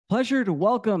Pleasure to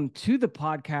welcome to the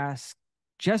podcast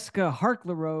Jessica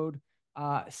Harclerode,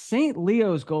 St.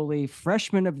 Leo's goalie,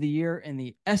 freshman of the year in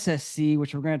the SSC,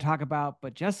 which we're going to talk about.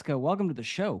 But Jessica, welcome to the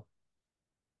show.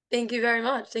 Thank you very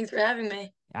much. Thanks for having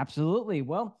me. Absolutely.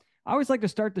 Well, I always like to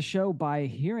start the show by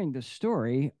hearing the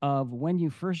story of when you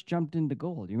first jumped into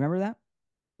goal. Do you remember that?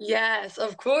 Yes,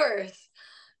 of course.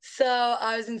 So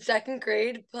I was in second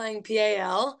grade playing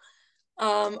PAL.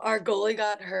 Our goalie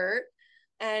got hurt,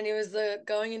 and it was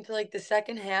going into like the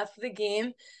second half of the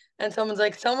game, and someone's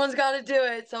like, "Someone's got to do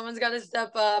it. Someone's got to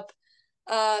step up."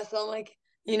 So I'm like,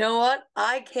 you know what?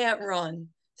 I can't run,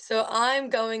 so I'm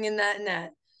going in that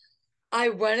net. I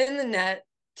went in the net,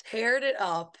 teared it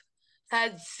up,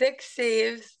 had six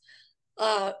saves.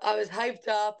 I was hyped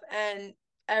up, and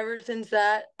ever since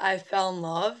that, I fell in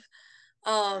love.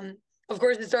 Um, of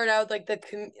course, it started out with like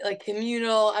like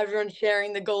communal, everyone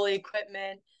sharing the goalie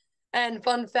equipment. And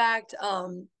fun fact,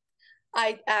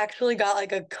 I actually got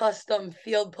like a custom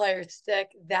field player stick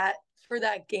that for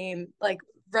that game. Like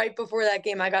right before that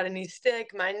game, I got a new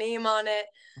stick, my name on it.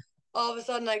 All of a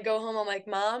sudden, I go home, I'm like,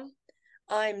 Mom,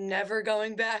 I'm never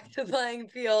going back to playing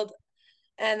field,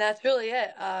 and that's really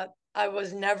it. I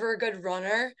was never a good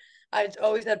runner. I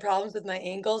always had problems with my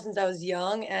ankle since I was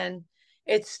young, and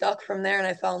it stuck from there, and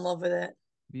I fell in love with it.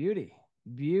 Beauty,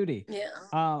 beauty. Yeah.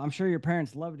 I'm sure your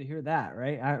parents love to hear that,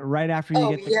 right? Right after you Oh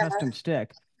get the yeah. custom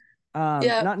stick.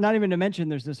 Yeah. Not even to mention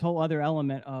there's this whole other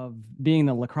element of being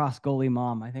the lacrosse goalie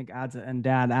mom. I think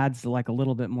dad adds like a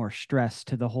little bit more stress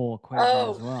to the whole equation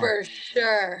Oh, as well. for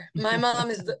sure. My mom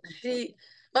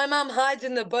hides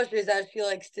in the bushes, as she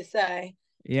likes to say.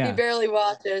 She Yeah. barely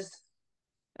watches.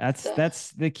 So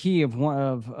That's the key of one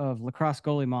of lacrosse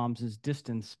goalie moms is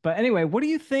distance. But anyway, what do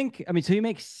you think? I mean, so you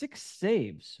make six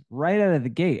saves right out of the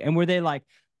gate. And were they like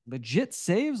legit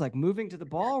saves, like moving to the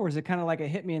ball, or was it kind of like a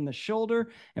hit me in the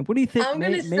shoulder? And what do you think I'm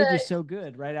gonna made you say, so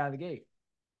good right out of the gate?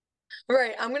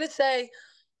 right, I'm gonna say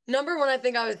number one, I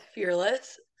think I was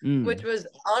fearless, which Mm, was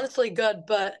honestly good,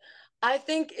 but I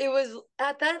think it was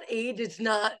at that age, it's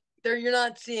not there, you're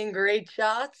not seeing great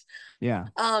shots. yeah.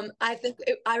 I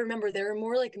remember there were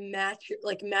more like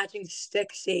matching stick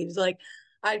saves. Like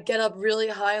I'd get up really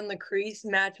high on the crease,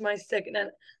 match my stick, and then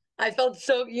I felt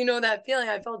so, that feeling.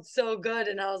 I felt so good,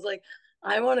 and I was like,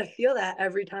 I want to feel that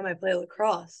every time I play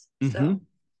lacrosse. Mm-hmm. So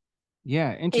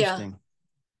Yeah, yeah, interesting.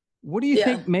 What do you yeah,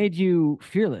 think made you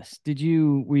fearless?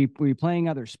 Were you playing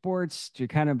other sports? Do you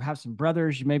kind of have some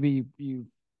brothers you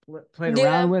played around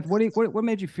yeah. with? What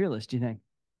made you fearless, do you think?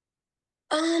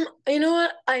 You know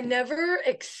what? I never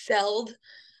excelled.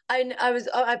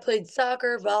 I played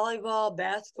soccer, volleyball,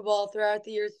 basketball throughout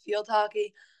the years, field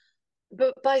hockey.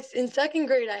 But by in second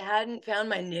grade, I hadn't found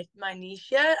my niche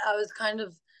yet. I was kind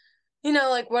of,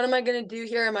 like, what am I gonna do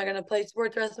here? Am I gonna play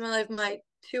sports the rest of my life? My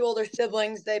two older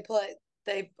siblings, they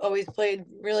always played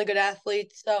really good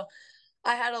athletes, so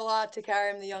I had a lot to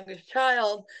carry. I'm the youngest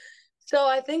child, so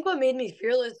I think what made me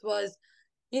fearless was,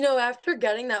 after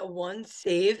getting that one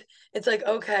save, it's like,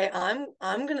 okay, I'm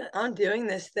doing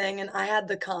this thing, and I had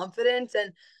the confidence,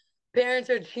 and parents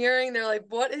are cheering. They're like,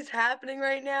 what is happening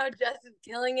right now? Jess is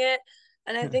killing it.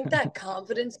 And I think that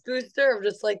confidence booster of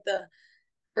just like the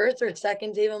first or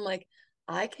second save, I'm like,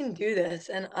 I can do this,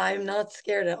 and I'm not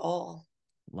scared at all.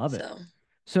 Love it. So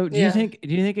So yeah, do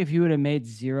you think if you would have made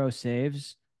zero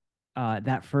saves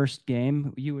that first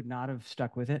game, you would not have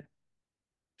stuck with it?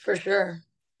 for sure.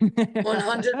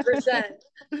 100%.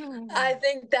 I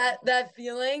think that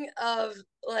feeling of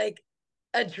like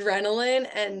adrenaline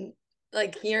and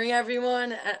like hearing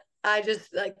everyone, I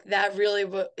just like that really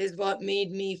is what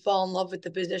made me fall in love with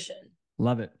the position.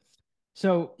 Love it.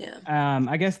 So, Yeah.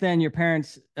 I guess then your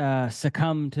parents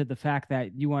succumbed to the fact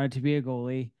that you wanted to be a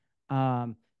goalie.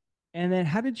 Um, and then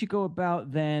how did you go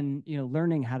about then,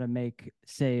 learning how to make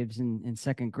saves in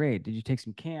second grade? Did you take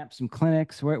some camps, some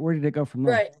clinics? Where did it go from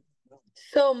there? Right.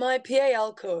 So my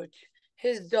PAL coach,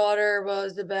 his daughter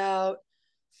was about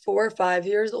 4 or 5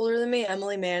 years older than me,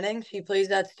 Emily Manning. She plays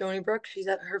at Stony Brook. She's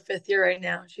at her fifth year right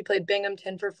now. She played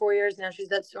Binghamton for 4 years. Now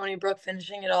she's at Stony Brook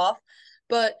finishing it off.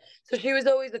 But so she was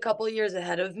always a couple of years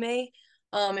ahead of me,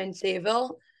 in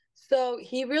Sayville. So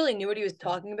he really knew what he was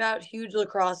talking about. Huge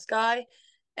lacrosse guy.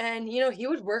 And, he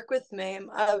would work with me,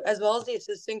 as well as the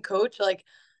assistant coach. Like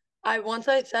once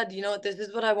I said, you know what, this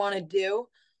is what I want to do.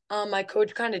 My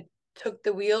coach kind of took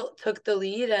the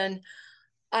lead, and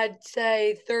I'd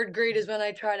say third grade is when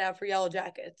I tried out for Yellow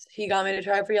Jackets. He got me to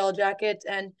try for Yellow Jackets,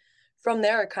 and from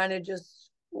there it kind of just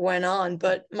went on.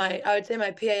 But I would say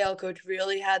my PAL coach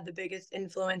really had the biggest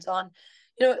influence on,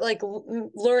 like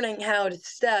learning how to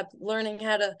step, learning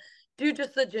how to do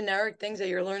just the generic things that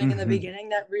you're learning in the Hmm. beginning.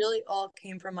 That really all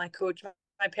came from my coach,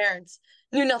 my parents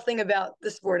knew nothing about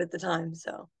the sport at the time.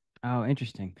 So Oh,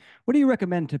 interesting. What do you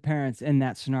recommend to parents in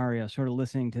that scenario, sort of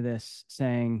listening to this,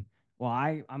 saying, well,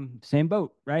 I'm same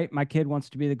boat, right? My kid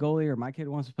wants to be the goalie or my kid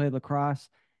wants to play lacrosse,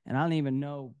 and I don't even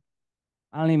know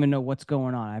what's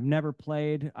going on. I've never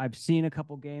played. I've seen a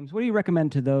couple games. What do you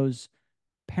recommend to those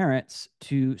parents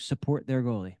to support their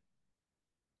goalie?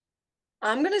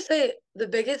 I'm gonna say the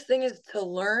biggest thing is to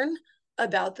learn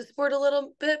about the sport a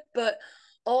little bit, but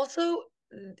also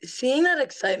seeing that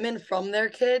excitement from their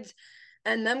kids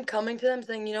and them coming to them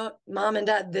saying, you know, mom and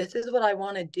dad, this is what I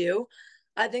want to do.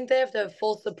 I think they have to have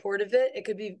full support of it. It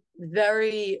could be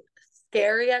very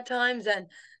scary at times, and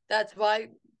that's why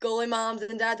goalie moms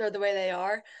and dads are the way they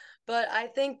are. But I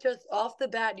think just off the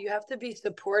bat, you have to be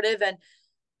supportive and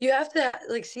you have to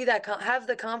like see that have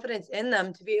the confidence in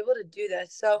them to be able to do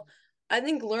this. So I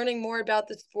think learning more about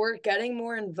the sport, getting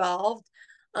more involved.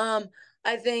 Um,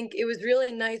 I think it was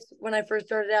really nice when I first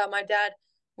started out. My dad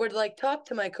would like talk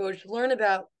to my coach, learn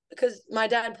about because my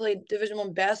dad played Division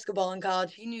 1 basketball in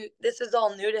college. He knew this is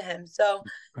all new to him. So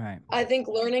Right. I think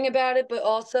learning about it, but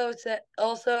also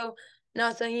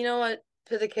not saying, you know what,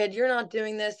 to the kid, you're not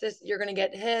doing this. This you're gonna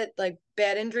get hit. Like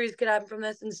bad injuries could happen from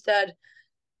this. Instead,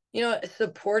 you know,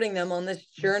 supporting them on this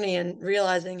journey and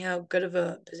realizing how good of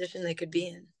a position they could be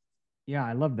in. Yeah,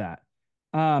 I love that.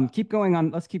 Keep going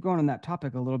on. Let's keep going on that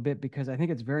topic a little bit because I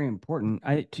think it's very important.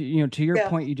 To your Yeah.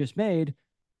 point you just made,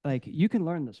 like you can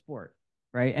learn the sport,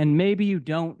 right? And maybe you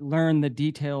don't learn the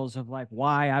details of like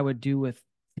why I would do with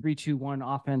 3-2-1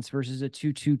 offense versus a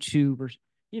 2-2-2 versus,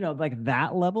 like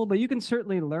that level, but you can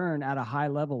certainly learn at a high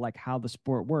level like how the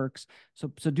sport works. So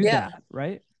do Yeah. that,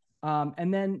 right?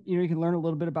 And then you can learn a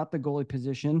little bit about the goalie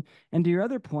position. And to your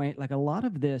other point, like a lot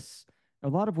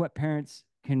of what parents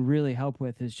can really help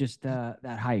with is just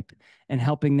that hype and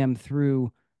helping them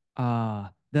through the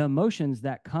emotions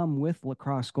that come with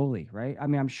lacrosse goalie, right? I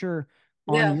mean, I'm sure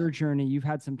on Yeah. your journey you've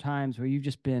had some times where you've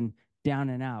just been down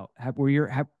and out. Were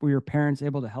your parents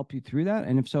able to help you through that?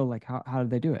 And if so, like how did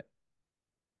they do it?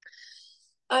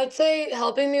 I'd say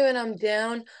helping me when I'm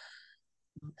down.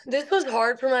 This was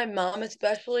hard for my mom,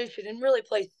 especially. She didn't really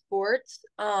play sports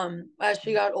as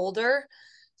she got older.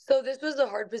 So this was a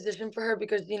hard position for her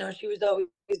because, you know, she was always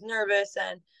nervous.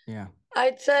 And Yeah.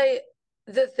 I'd say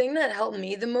the thing that helped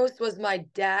me the most was my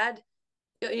dad,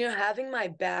 you know, having my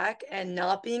back and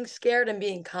not being scared and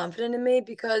being confident in me.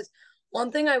 Because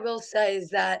one thing I will say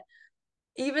is that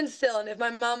even still, and if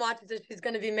my mom watches this, she's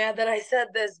going to be mad that I said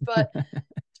this, but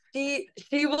she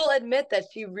will admit that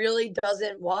she really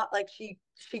doesn't want like she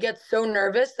gets so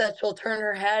nervous that she'll turn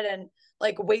her head and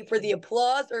like wait for the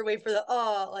applause or wait for the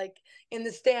like in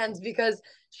the stands because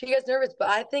she gets nervous. But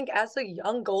I think as a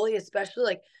young goalie, especially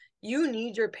like you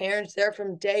need your parents there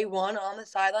from day one on the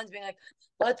sidelines being like,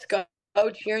 let's go,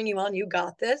 cheering you on, you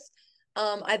got this.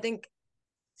 I think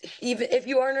even if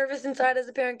you are nervous inside as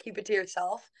a parent, keep it to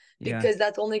yourself Yeah. because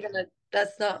that's only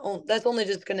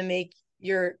just gonna make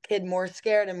your kid more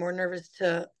scared and more nervous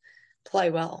to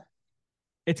play well.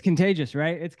 It's contagious,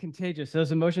 right? It's contagious.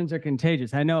 Those emotions are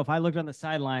contagious. I know if I looked on the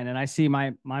sideline and I see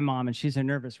my mom and she's a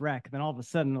nervous wreck, then all of a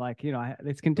sudden, like,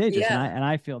 it's contagious. And I Yeah, and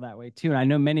I feel that way too. And I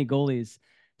know many goalies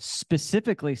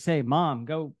specifically say, Mom,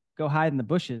 go hide in the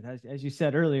bushes, as you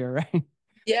said earlier, right?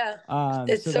 yeah,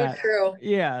 it's So so that true.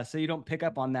 yeah, so you don't pick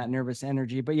up on that nervous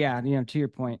energy. But yeah, to your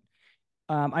point,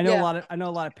 Yeah, I know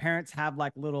a lot of parents have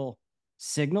like little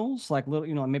signals, like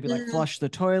little, maybe like mhm, flush the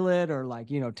toilet or like,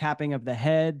 tapping of the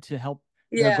head to help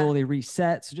their yeah, goalie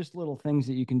reset. So just little things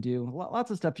that you can do. Lots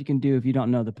of stuff you can do if you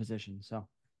don't know the position. So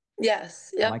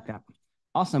yes, I yep. like that.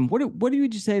 Awesome. What would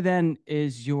you say then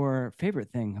is your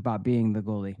favorite thing about being the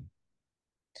goalie?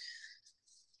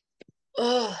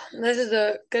 Oh, this is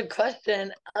a good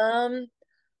question. I'm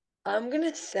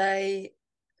gonna say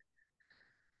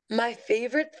my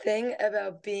favorite thing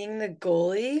about being the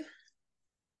goalie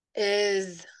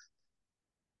is,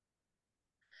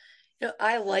 you know,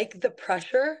 I like the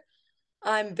pressure.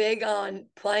 I'm big on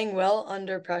playing well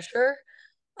under pressure.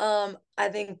 I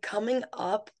think coming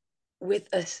up with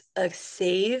a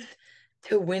save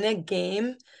to win a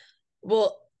game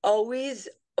will always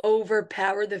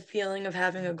overpower the feeling of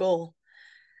having a goal.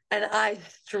 And I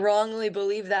strongly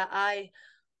believe that I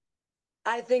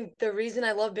think the reason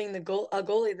I love being a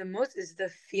goalie the most is the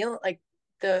feel like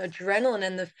the adrenaline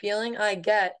and the feeling I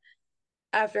get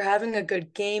after having a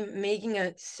good game, making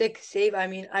a sick save. I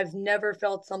mean, I've never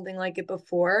felt something like it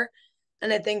before.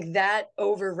 And I think that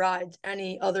overrides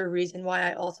any other reason why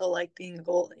I also like being a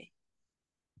goalie.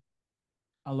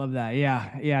 I love that.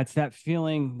 Yeah. Yeah. It's that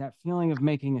feeling of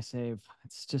making a save.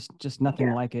 It's just nothing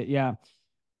Yeah. like it. Yeah.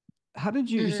 How did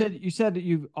you Hmm. said that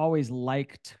you've always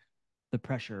liked the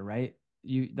pressure, right?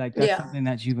 You like that's Yeah. something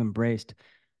that you've embraced.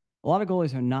 A lot of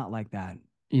goalies are not like that.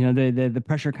 The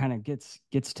pressure kind of gets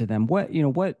to them.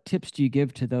 What tips do you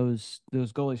give to those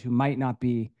goalies who might not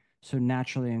be so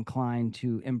naturally inclined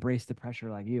to embrace the pressure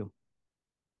like you?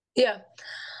 Yeah.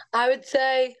 I would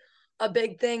say a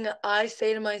big thing I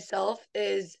say to myself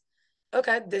is,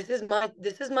 okay, this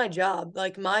is my job.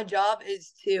 Like my job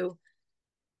is to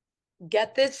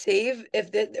get this save.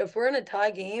 If we're in a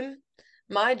tie game,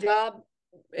 my job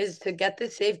is to get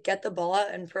this save, get the ball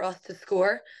out, and for us to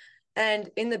score. And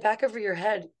in the back of your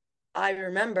head, I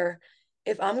remember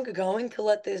if I'm going to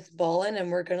let this ball in and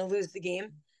we're going to lose the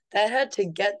game, that had to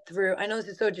get through. I know this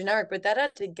is so generic, but that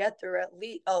had to get through at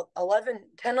least 11,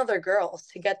 10 other girls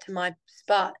to get to my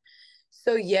spot.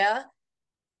 So, yeah,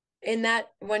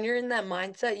 when you're in that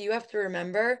mindset, you have to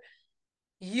remember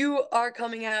you are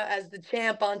coming out as the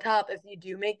champ on top if you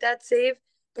do make that save.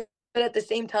 But at the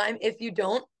same time, if you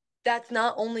don't, that's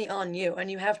not only on you. And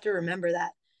you have to remember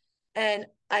that. And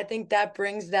I think that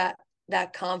brings that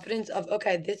confidence of,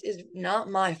 okay, this is not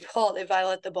my fault if I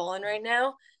let the ball in right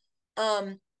now.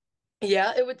 Um,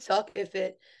 yeah, it would suck if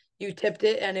it you tipped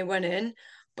it and it went in, Hmm.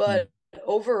 but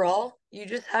overall, you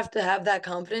just have to have that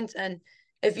confidence. And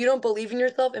if you don't believe in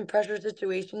yourself in pressure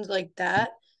situations like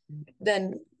that,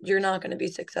 then you're not going to be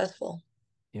successful.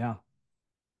 Yeah.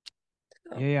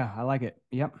 So, Yeah, I like it.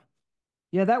 Yep.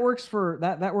 Yeah, that works for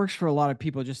a lot of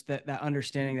people, just that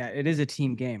understanding that it is a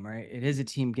team game, right? It is a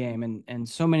team game, and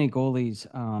so many goalies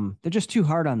they're just too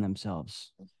hard on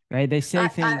themselves. Right? They say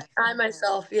things. I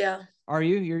myself, yeah, Are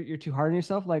you? You're too hard on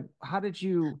yourself? Like how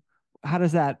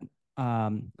does that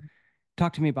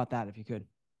talk to me about that if you could?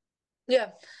 yeah.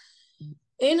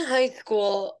 In high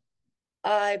school,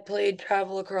 I played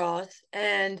travel lacrosse,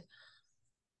 and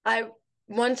I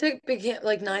once it became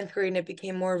like ninth grade and it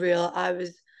became more real, I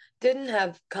was didn't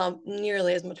have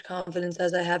nearly as much confidence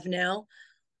as I have now.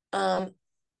 Um,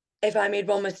 if I made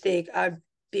one mistake, I'd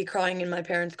be crying in my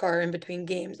parents' car in between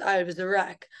games. I was a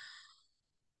wreck.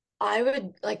 I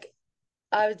would like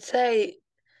I would say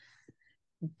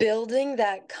building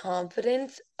that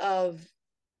confidence of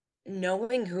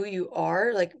knowing who you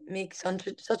are like makes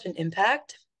such an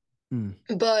impact. Hmm.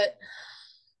 But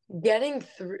getting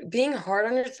through being hard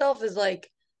on yourself is like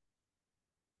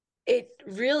it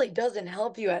really doesn't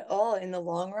help you at all in the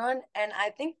long run. And I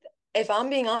think if I'm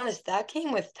being honest, that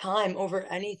came with time over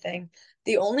anything.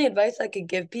 The only advice I could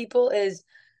give people is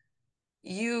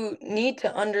you need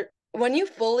to when you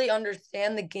fully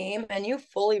understand the game and you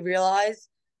fully realize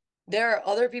there are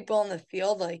other people on the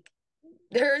field, like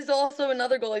there is also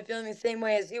another goalie feeling the same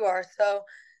way as you are. So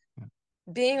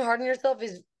being hard on yourself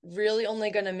is really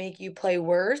only going to make you play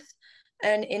worse.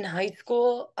 And in high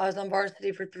school, I was on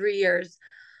varsity for 3 years.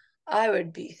 I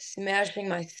would be smashing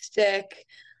my stick.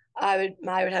 I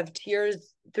would have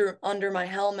tears through under my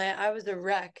helmet. I was a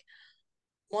wreck.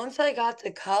 Once I got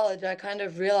to college, I kind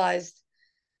of realized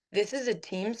this is a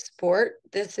team sport.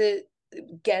 This is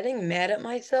getting mad at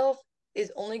myself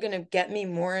is only going to get me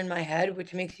more in my head,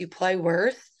 which makes you play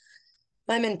worse.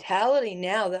 My mentality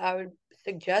now that I would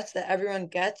suggest that everyone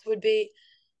gets would be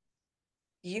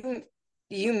you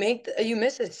you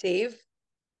miss a save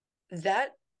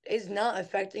that is not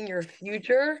affecting your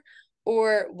future,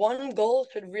 or one goal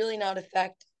should really not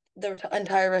affect the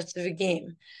entire rest of the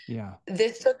game. Yeah.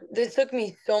 This took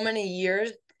me so many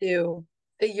years to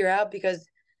figure out because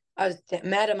I was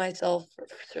mad at myself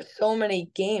for so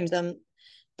many games. I'm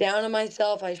down on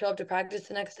myself. I show up to practice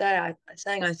the next day. I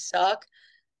saying I suck.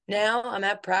 Now I'm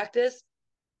at practice.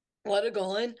 Let a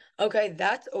goal in. Okay,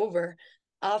 that's over.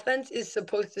 Offense is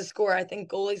supposed to score. I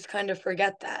think goalies kind of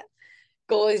forget that.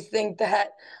 Goalies think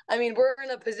that, I mean, we're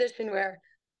in a position where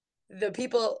the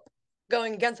people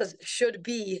going against us should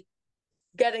be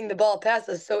getting the ball past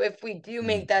us. So if we do Hmm.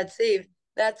 make that save,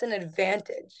 that's an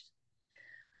advantage.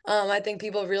 I think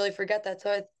people really forget that.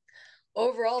 So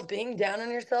overall, being down on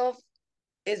yourself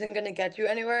isn't going to get you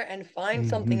anywhere, and find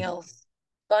something Hmm. else.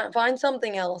 Find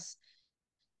something else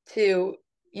to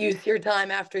use your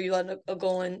time after you let a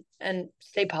goal in and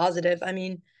stay positive. I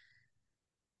mean,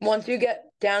 once you get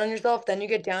down on yourself, then you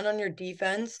get down on your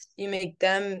defense. You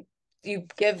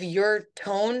give your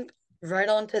tone right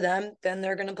on to them. Then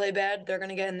they're going to play bad. They're going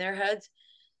to get in their heads.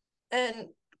 And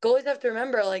goalies have to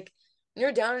remember, like, when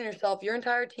you're down on yourself, your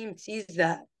entire team sees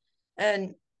that.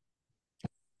 And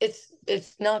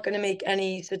it's not going to make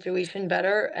any situation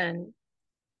better. And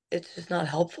it's just not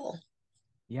helpful.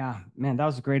 Yeah, man, that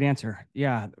was a great answer.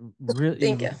 Yeah, really,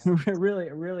 Thank you.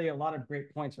 really a lot of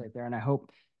great points right there, and I hope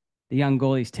the young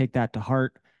goalies take that to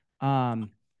heart.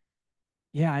 Um,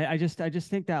 Yeah, I just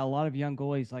think that a lot of young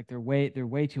goalies, like they're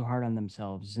way too hard on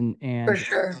themselves, For and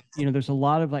sure. there's a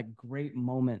lot of like great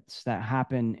moments that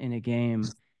happen in a game,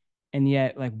 and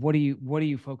yet like what do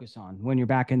you focus on when you're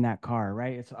back in that car,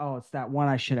 right? It's, oh, it's that one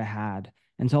I should have had,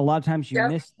 and so a lot of times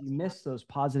Yep. you miss those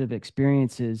positive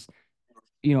experiences,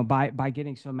 by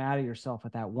getting so mad at yourself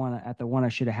at that one, at the one I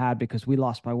should have had, because we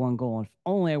lost by one goal, and if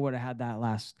only I would have had that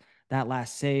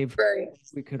last save, Right.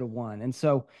 we could have won. And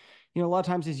so, a lot of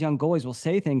times these young goalies will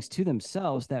say things to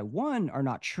themselves that, one, are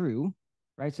not true,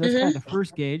 right? So that's kind of the Hmm.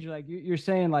 first gauge. Like you're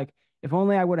saying, like, if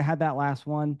only I would have had that last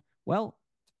one. Well,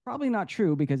 it's probably not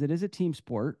true because it is a team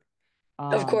sport.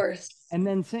 Of Um, course. and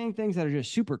then saying things that are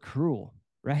just super cruel,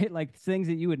 right? Like things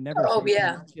that you would never Oh, say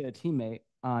yeah. to a teammate,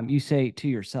 you say to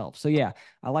yourself. So yeah,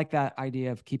 I like that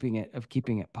idea of keeping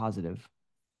it positive.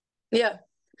 Yeah.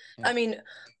 Yeah. I mean,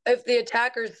 if the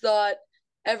attackers thought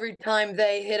every time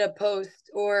they hit a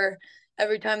post or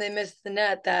every time they missed the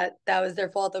net that that was their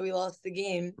fault that we lost the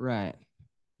game, Right.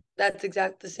 that's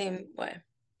exact the same way.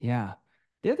 Yeah.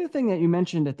 The other thing that you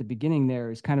mentioned at the beginning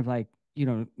there is kind of like,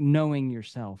 knowing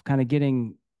yourself, kind of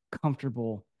getting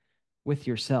comfortable with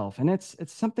yourself. And it's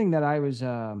something that I was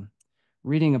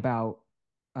reading about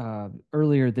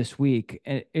earlier this week.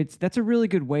 It's That's a really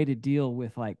good way to deal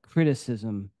with like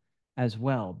criticism as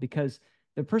well, because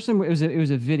the person, it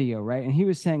was a video, right? And he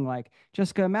was saying like,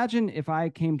 Jessica, imagine if I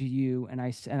came to you and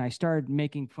I started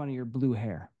making fun of your blue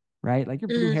hair, right? Like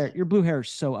Hmm. your blue hair is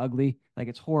so ugly, like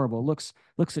it's horrible, looks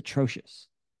atrocious.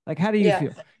 Like how do you Yeah.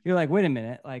 feel? You're like, wait a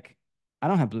minute, like I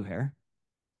don't have blue hair.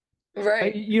 Right?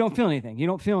 Right. You don't feel anything. You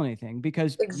don't feel anything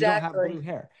because you don't have blue Exactly.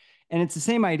 hair. And it's the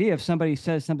same idea if somebody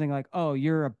says something like, "Oh,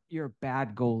 you're a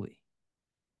bad goalie,"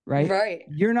 right? Right.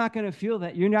 You're not going to feel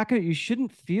that. You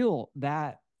shouldn't feel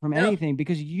that from No. anything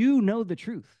because you know the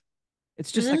truth.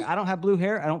 It's just like, Hmm. I don't have blue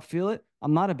hair. I don't feel it.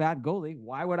 I'm not a bad goalie.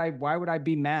 Why would I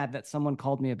be mad that someone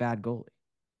called me a bad goalie?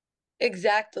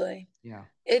 Exactly. Yeah.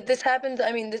 This happens.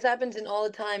 I mean, this happens in all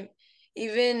the time,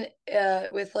 even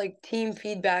with like team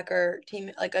feedback or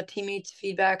team like a teammate's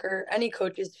feedback or any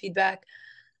coach's feedback.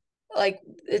 Like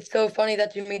it's so funny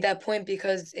that you made that point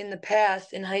because in the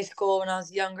past, in high school when I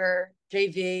was younger,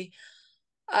 JV,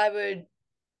 I would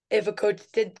if a coach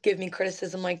did give me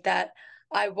criticism like that,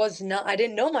 I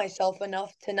didn't know myself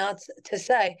enough to not to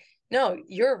say, "No,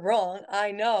 you're wrong.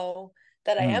 I know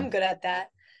that I am Mm. good at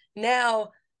that."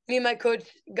 Now, me and my coach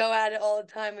go at it all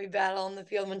the time. We battle on the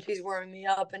field when she's warming me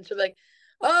up and she'll be like,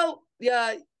 "Oh,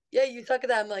 yeah, yeah, you suck at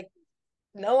that." I'm like,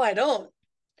 "No, I don't."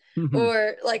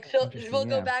 Or like Interesting. we'll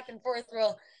go Yeah. back and forth,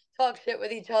 we'll talk shit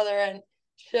with each other and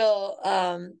she'll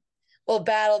we'll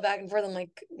battle back and forth. I'm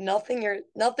like, nothing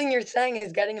you're saying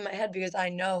is getting in my head because I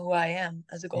know who I am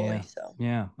as a Yeah. goalie. So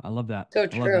Yeah. I love that. so I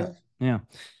love that. true. Yeah.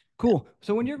 Cool.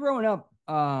 So when you're growing up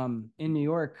in New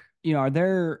York, are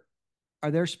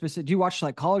there specific, do you watch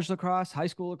like college lacrosse, high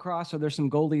school lacrosse? Are there some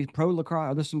goalies, pro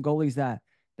lacrosse? Are there some goalies that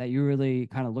you really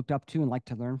kind of looked up to and like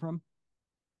to learn from?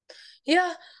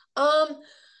 Yeah. Um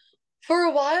for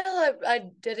a while I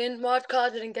didn't watch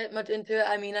college, I didn't get much into it.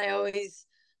 I mean, I always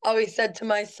said to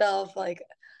myself like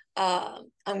I'm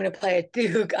gonna play at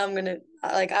Duke. I'm gonna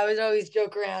like I was always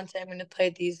joke around saying I'm gonna play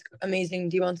at these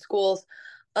amazing D1 schools.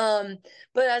 Um,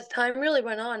 but as time really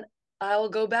went on, I will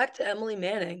go back to Emily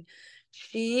Manning.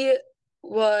 She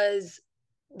was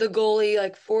the goalie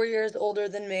like 4 years older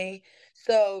than me.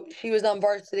 So she was on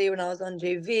varsity when I was on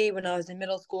JV. When I was in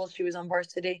middle school, she was on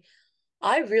varsity.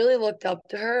 I really looked up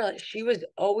to her. Like she was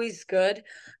always good.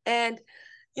 And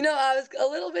I was a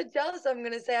little bit jealous, I'm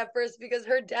gonna say at first, because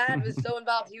her dad was so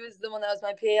involved. He was the one that was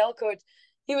my PAL coach.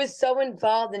 He was so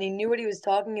involved and he knew what he was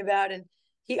talking about and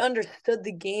he understood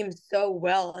the game so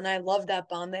well. And I love that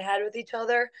bond they had with each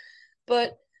other.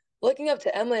 But looking up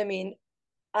to Emily, I mean,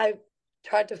 I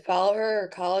tried to follow her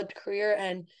college career,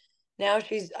 and now I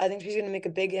think she's going to make a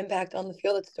big impact on the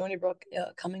field at Stony Brook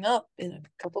coming up in a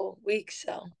couple weeks.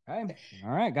 So, Okay.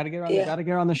 All right. Got yeah, to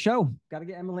get her on the show. Got to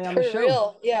get Emily on the for show.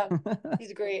 real. Yeah,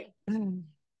 she's great.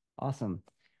 Awesome.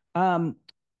 Um,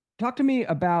 Talk to me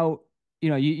about,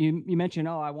 you mentioned,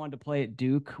 oh, I wanted to play at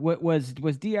Duke. What was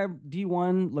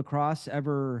D1 lacrosse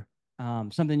ever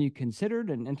something you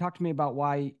considered? And talk to me about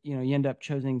why, you end up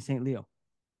choosing St. Leo.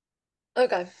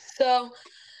 Okay, so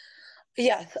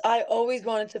yes, I always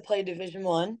wanted to play Division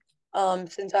One.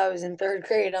 Since I was in third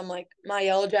grade, I'm like my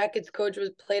Yellow Jackets coach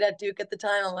was played at Duke at the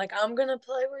time. I'm like, I'm gonna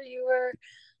play where you were.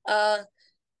 Uh,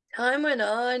 Time went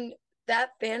on.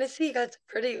 That fantasy got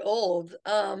pretty old.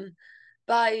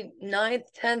 By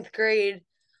ninth, 10th grade,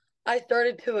 I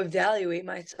started to evaluate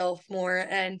myself more.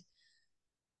 And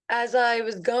as I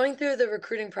was going through the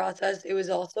recruiting process, it was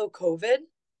also COVID.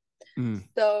 Mm,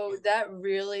 So that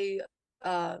really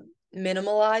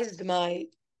minimalized my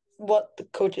what the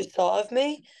coaches saw of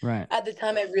me. Right. At the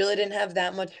time, I really didn't have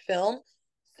that much film.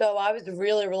 So I was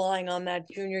really relying on that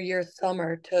junior year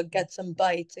summer to get some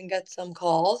bites and get some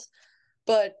calls.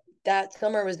 But that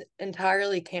summer was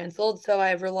entirely canceled. So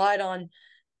I relied on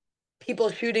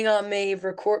people shooting on me,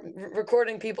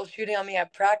 recording people shooting on me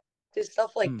at practice,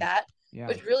 stuff like Mm. that, Yeah.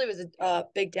 which really was a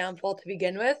big downfall to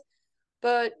begin with.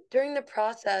 But during the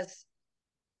process,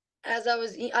 as I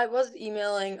was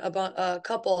emailing about a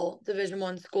couple Division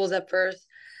 1 schools at first,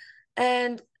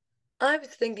 and I was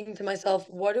thinking to myself,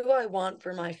 what do I want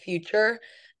for my future,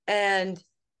 and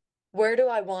where do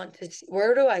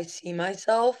I see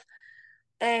myself?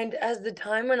 And as the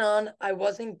time went on, I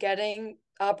wasn't getting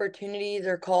opportunities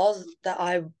or calls that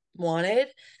I wanted.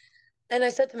 And I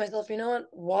said to myself, you know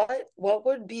what? What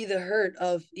would be the hurt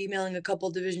of emailing a couple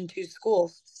Division 2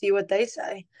 schools, see what they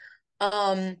say?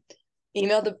 Um,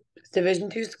 emailed the Division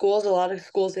 2 schools, a lot of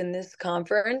schools in this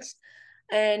conference,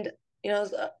 and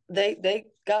they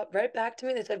got right back to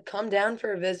me. They said, "Come down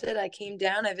for a visit." I came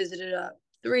down. I visited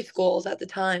 3 schools at the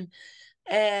time,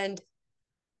 and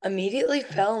immediately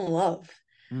fell in love.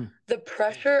 Mm. The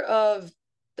pressure of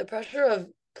the pressure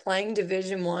of playing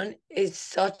Division 1 is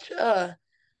such a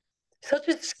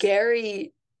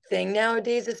scary thing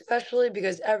nowadays, especially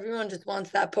because everyone just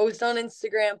wants that post on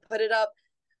Instagram, put it up.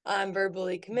 I'm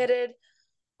verbally committed.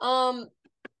 Um,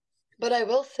 but I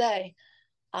will say,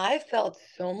 I felt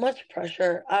so much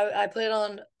pressure. I played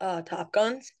on Top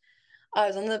Guns. I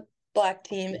was on the black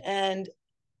team, and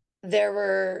there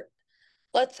were,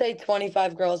 let's say,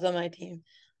 25 girls on my team.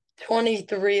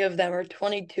 23 of them or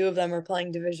 22 of them were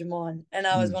playing Division 1, and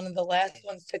I was Mm. one of the last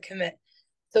ones to commit.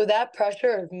 So that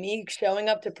pressure of me showing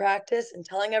up to practice and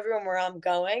telling everyone where I'm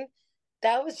going,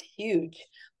 that was huge.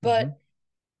 Mm-hmm. But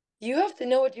you have to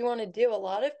know what you want to do. A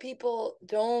lot of people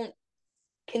don't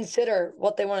consider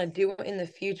what they want to do in the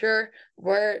future,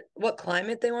 what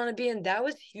climate they want to be in. That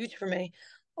was huge for me.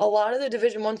 A lot of the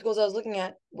Division 1 schools I was looking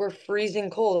at were freezing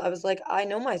cold. I was like, I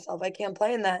know myself. I can't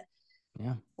play in that.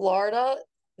 Yeah. Florida,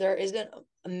 there isn't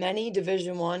many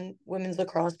Division 1 women's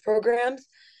lacrosse programs,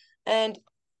 and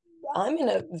I'm in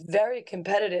a very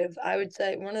competitive, I would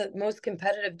say one of the most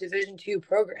competitive Division 2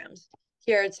 programs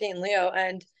here at St. Leo.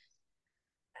 And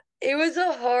it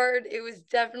was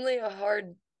definitely a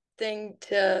hard thing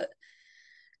to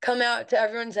come out to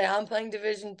everyone and say, I'm playing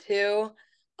Division 2.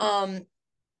 Um,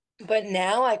 but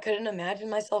now I couldn't imagine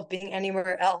myself being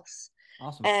anywhere else.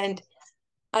 Awesome. And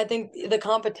I think the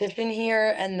competition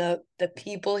here and the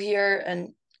people here,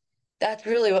 and that's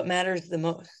really what matters the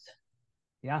most.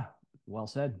 Yeah. Well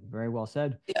said. Very well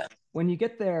said. Yeah. When you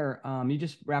get there, you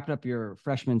just wrapped up your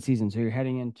freshman season, so you're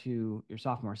heading into your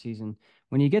sophomore season.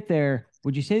 When you get there,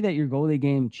 would you say that your goalie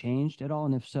game changed at all?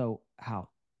 And if so, how?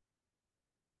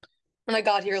 When I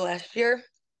got here last year,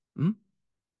 Hmm.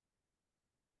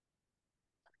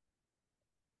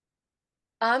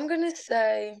 I'm gonna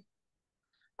say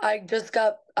I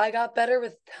got better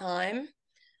with time.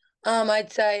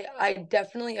 I'd say I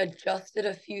definitely adjusted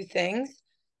a few things.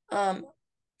 Um,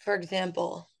 for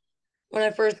example, when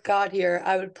I first got here,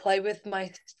 I would play with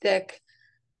my stick,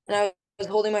 and I was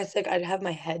holding my stick, I'd have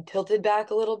my head tilted back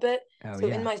a little bit. Oh So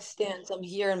in yeah. my stance, I'm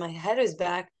here and my head is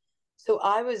back. So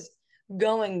I was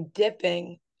going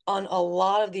dipping on a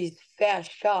lot of these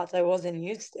fast shots I wasn't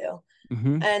used to.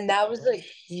 Hmm. And that was a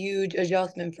huge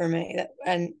adjustment for me.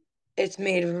 And it's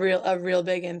made a real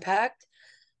big impact.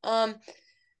 Um,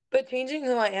 but changing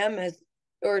who I am as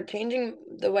or changing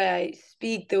the way I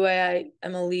speak, the way I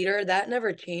am a leader, that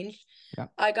never changed. Yeah.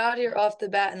 I got here off the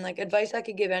bat, and like advice I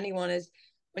could give anyone is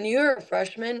when you're a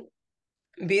freshman,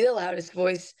 be the loudest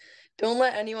voice. Don't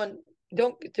let anyone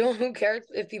don't who cares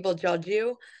if people judge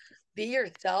you. Be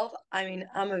yourself. I mean,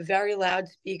 I'm a very loud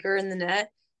speaker in the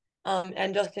net,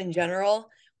 and just in general.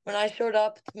 When I showed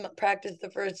up to practice the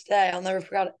first day, I'll never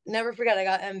forget I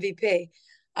got MVP.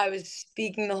 I was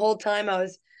speaking the whole time. I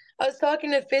was talking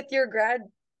to fifth year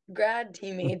grad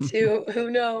teammates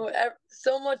who know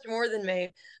so much more than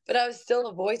me, but I was still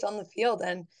a voice on the field,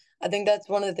 and I think that's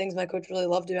one of the things my coach really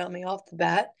loved about me off the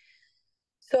bat.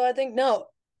 So I think no,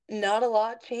 not a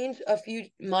lot changed. A few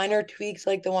minor tweaks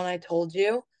like the one I told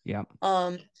you. Yeah.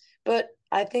 Um, but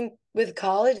I think with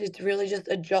college, it's really just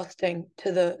adjusting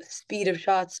to the speed of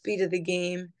shots, speed of the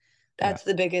game. Yeah. That's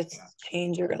the biggest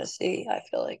change you're gonna see, I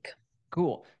feel like.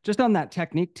 Cool. Just on that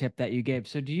technique tip that you gave.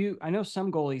 So do you, I know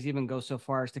some goalies even go so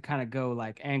far as to kind of go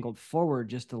like angled forward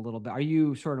just a little bit. Are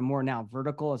you sort of more now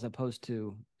vertical as opposed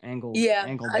to Yeah,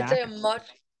 angled I'd say a back?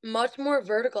 much more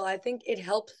vertical. I think it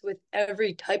helps with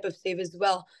every type of save as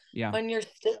well. Yeah. When your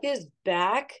stick is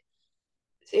back,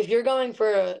 if you're going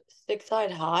for a stick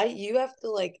side high, you have to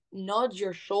like nudge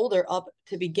your shoulder up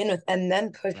to begin with and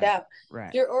then push Right. out. If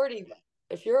Right. you're already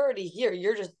if you're already here,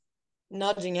 you're just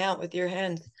nudging out with your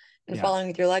hands and Yeah. following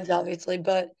with your legs, obviously.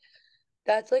 But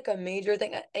that's like a major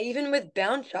thing, even with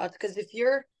bounce shots, because if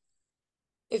you're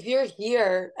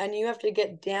here and you have to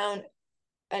get down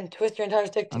and twist your entire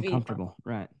stick to be Uncomfortable.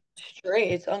 Right.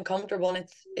 straight, it's uncomfortable and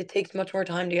it takes much more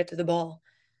time to get to the ball.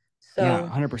 Yeah, So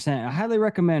 100%. I highly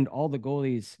recommend all the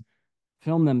goalies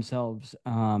film themselves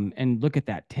and look at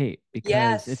that tape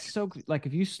because it's yes, so like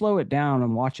if you slow it down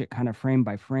and watch it kind of frame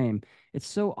by frame, it's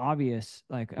so obvious.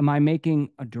 Like, am I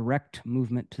making a direct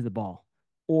movement to the ball?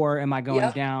 Or am I going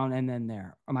yep, down and then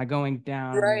there? Am I going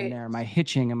down and then right, there? Am I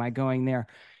hitching? Am I going there?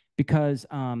 Because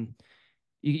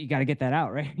you got to get that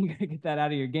out, right? You got to get that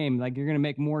out of your game. Like you're going to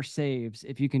make more saves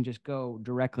if you can just go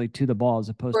directly to the ball as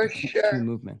opposed to for two sure.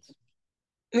 movements.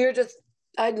 We were just,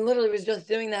 I literally was just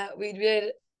doing that. We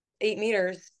did 8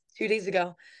 meters 2 days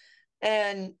ago.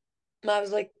 And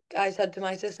I said to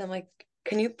my sister, I'm like,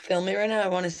 can you film me right now? I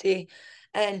want to see.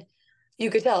 And you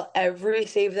could tell every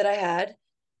save that I had,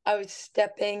 I was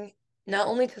stepping not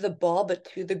only to the ball, but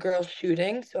to the girl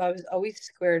shooting. So I was always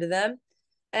square to them.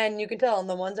 And you can tell on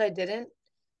the ones I didn't,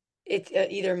 it's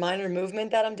either minor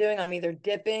movement that I'm doing. I'm either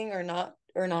dipping or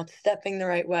not stepping the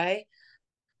right way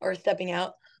or stepping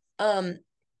out. Um,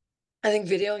 I think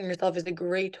videoing yourself is a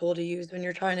great tool to use when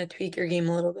you're trying to tweak your game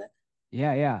a little bit.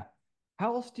 Yeah, yeah.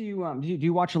 How else do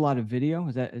you watch a lot of video?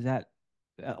 Is that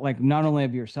like not only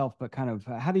of yourself but kind of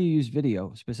how do you use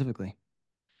video specifically?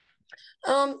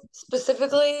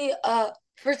 Specifically,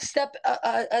 for step,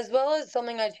 as well as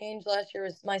something I changed last year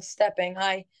was my stepping.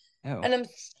 Oh. And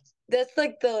that's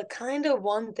like the kind of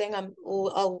one thing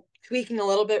tweaking a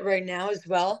little bit right now as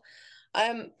well.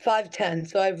 I'm 5'10",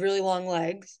 so I have really long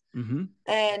legs, Mm-hmm.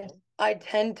 and I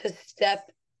tend to step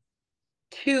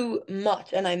too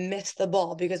much, and I miss the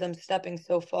ball because I'm stepping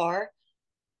so far.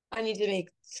 I need to make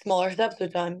smaller steps,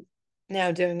 which I'm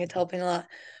now doing. It's helping a lot.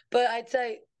 But I'd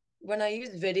say when I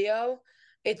use video,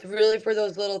 it's really for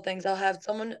those little things. I'll have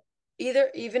someone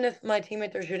even if my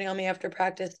teammates are shooting on me after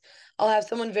practice, I'll have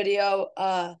someone video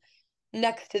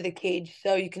next to the cage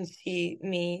so you can see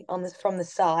me on this from the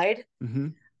side. Mm-hmm.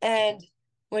 And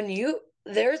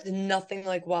there's nothing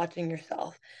like watching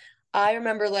yourself. I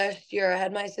remember last year I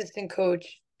had my assistant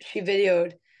coach, she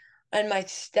videoed and my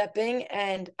stepping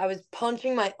and I was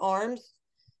punching my arms.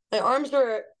 My arms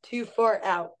were too far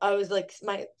out. I was like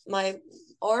my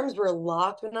arms were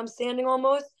locked when I'm standing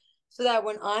almost, so that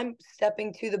when I'm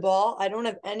stepping to the ball, I don't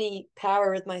have any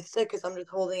power with my stick because I'm just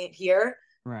holding it here.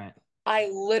 Right. I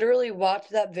literally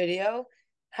watched that video,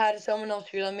 had someone else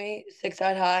shoot on me, six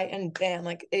side high, and bam,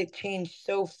 like it changed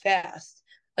so fast.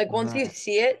 Like once you Right.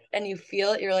 see it and you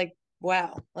feel it, you're like,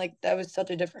 wow, like that was such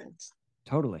a difference.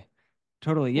 Totally.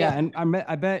 Totally. Yeah. Yeah. And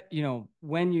I bet,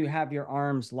 when you have your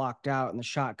arms locked out and the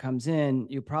shot comes in,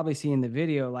 you probably see in the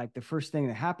video, like the first thing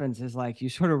that happens is like you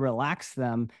sort of relax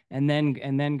them and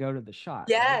then go to the shot, right?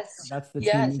 Yes. That's the two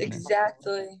Yes, movements.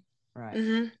 exactly. Right.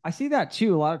 Mm-hmm. I see that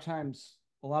too. A lot of times,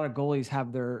 a lot of goalies have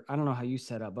I don't know how you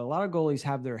set up, but a lot of goalies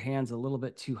have their hands a little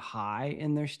bit too high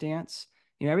in their stance.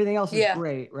 Everything else is Yeah.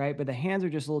 great, right? But the hands are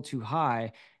just a little too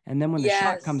high. And then when the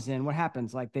shot comes Yes. in, what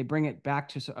happens? Like they bring it back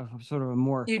to sort of a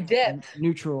more You dip.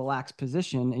 neutral, relaxed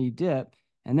position and you dip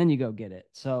and then you go get it.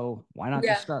 So why not just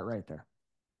Yeah. start right there?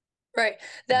 Right.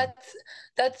 Yeah.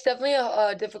 That's definitely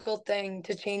a difficult thing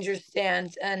to change your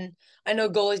stance. And I know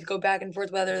goalies go back and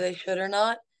forth whether they should or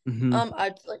not. Hmm.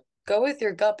 I'd like go with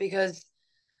your gut because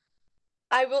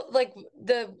I will like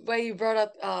the way you brought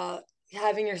up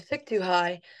having your stick too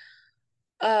high.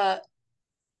 Uh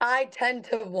I tend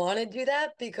to want to do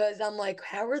that because I'm like,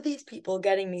 how are these people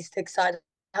getting me stick side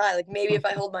high? Like maybe if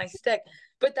I hold my stick,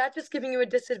 but that's just giving you a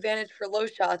disadvantage for low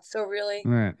shots. So really,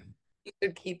 Right. you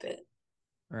could keep it.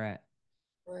 Right.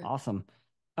 Right. Awesome.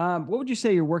 What would you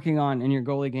say you're working on in your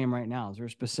goalie game right now? Is there a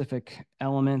specific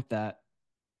element that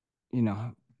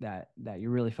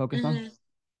you're really focused on? Mhm.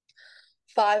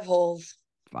 5 holes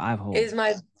 5 holes. is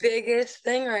my biggest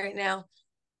thing right now.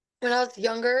 When I was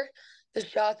younger, the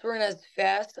shots weren't as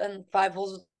fast, and 5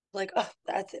 holes was like, oh,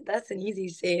 that's it. That's an easy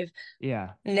save. Yeah.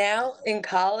 Now in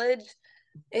college,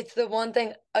 it's the one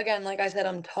thing, again, like I said,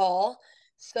 I'm tall.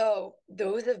 So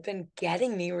those have been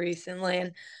getting me recently.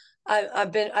 And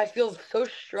I feel so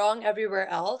strong everywhere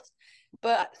else.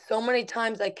 But so many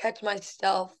times I catch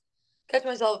myself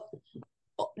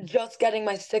just getting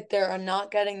my stick there and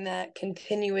not getting that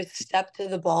continuous step to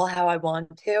the ball how I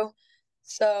want to.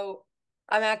 So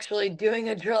I'm actually doing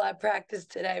a drill at practice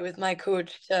today with my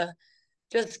coach to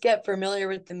just get familiar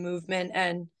with the movement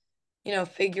and,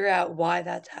 figure out why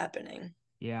that's happening.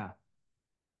 Yeah.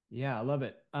 Yeah, I love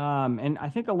it. And I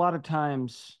think a lot of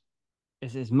times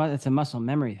it's a muscle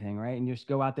memory thing, right? And you just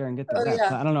go out there and get the Oh reps.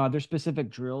 yeah. I don't know, are there specific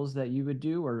drills that you would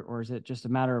do, or is it just a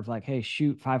matter of like, hey,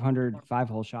 shoot 500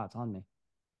 5-hole shots on me?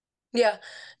 Yeah.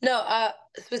 No,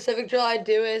 specific drill I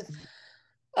do is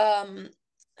um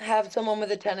have someone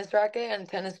with a tennis racket and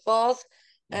tennis balls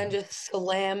and Yeah. just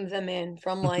slam them in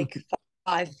from like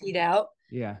 5 feet out.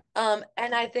 Yeah. And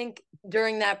I think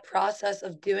during that process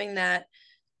of doing that,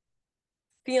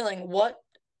 feeling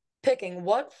picking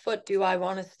what foot do I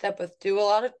want to step with? Do a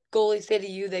lot of goalies say to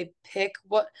you they pick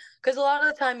what? Because a lot of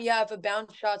the time, yeah, if a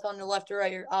bounce shot's on the left or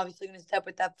right, you're obviously going to step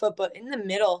with that foot. But in the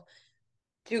middle,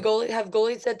 do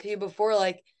goalies said to you before,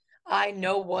 like, I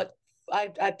know what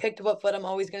I picked what foot I'm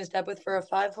always going to step with for a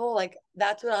 5 hole? Like,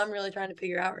 that's what I'm really trying to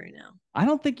figure out right now. I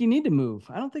don't think you need to move.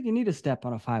 I don't think you need to step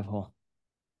on a 5-hole.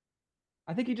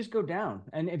 I think you just go down.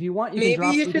 And if you want, you can Maybe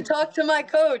drop. you You should can, talk to my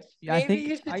coach. yeah, I Maybe think,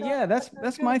 you should talk yeah, to my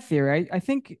that's coach. my theory. I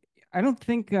think, I don't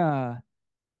think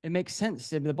it makes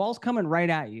sense. If the ball's coming right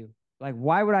at you, like,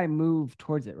 why would I move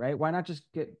towards it, right? Why not just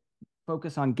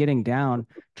focus on getting down,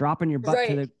 Right. dropping your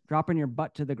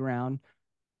butt to the ground.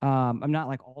 I'm not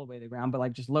like all the way to the ground, but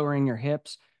like just lowering your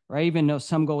hips, right? Even though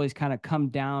some goalies kind of come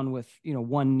down with,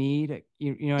 one knee to,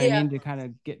 you know what I Yeah. mean? To kind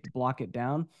of block it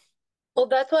down. Well,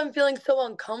 that's why I'm feeling so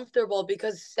uncomfortable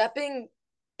because stepping,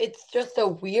 it's just a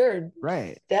weird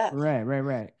Right. step.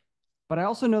 Right. But I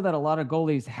also know that a lot of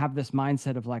goalies have this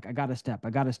mindset of like, I got to step, I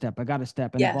got to step, I got to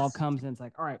step. And the ball Yes. comes and it's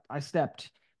like, all right, I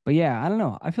stepped. But yeah, I don't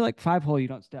know. I feel like 5-hole, you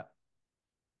don't step.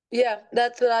 Yeah,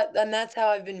 and that's how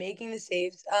I've been making the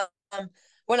saves.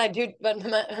 When I do, when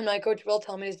my coach will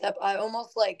tell me to step, I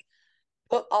almost like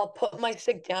I'll put my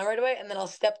stick down right away and then I'll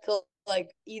step to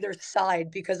like either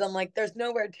side because I'm like, there's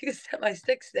nowhere to set my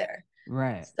sticks there.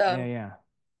 Right. Yeah, So yeah.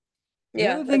 The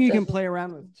yeah, other thing that's you can definitely play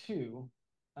around with too,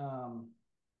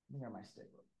 where my stick?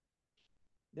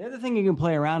 The other thing you can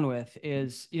play around with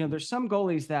is, there's some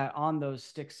goalies that on those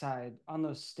stick side, on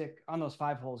those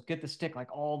 5 holes, get the stick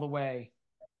like all the way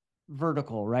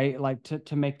vertical, right? Like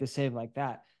to make the save like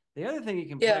that. The other thing you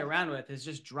can play yeah, around with is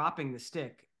just dropping the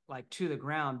stick like to the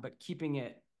ground, but keeping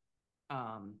it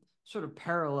sort of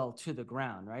parallel to the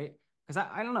ground, right? Because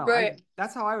I don't know, I right,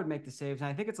 that's how I would make the saves, and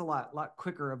I think it's a lot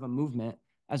quicker of a movement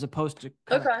as opposed to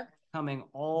kind of okay, coming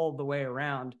all the way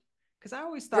around. Because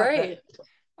right,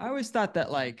 I always thought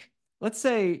that like, let's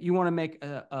say you want to make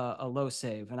a low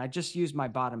save, and I just use my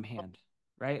bottom hand,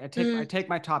 right? I mm, take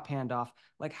my top hand off.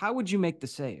 Like, how would you make the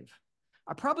save?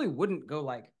 I probably wouldn't go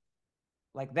like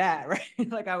that,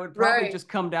 right? Like I would probably right, just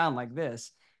come down like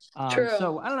this. true.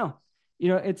 So I don't know.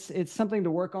 It's something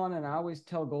to work on, and I always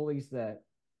tell goalies that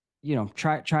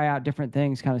try out different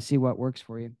things, kind of see what works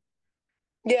for you.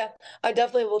 Yeah, I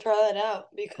definitely will try that out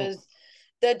Cool. because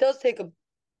that does take a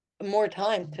more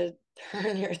time to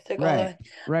turn your stick all the Right,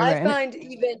 way. I and find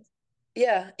even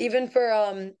yeah, even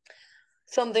for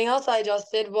something else I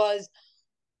just did was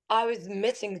I was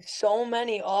missing so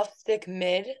many off stick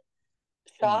mid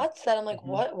shots that I'm like, mhm.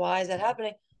 what? Why is that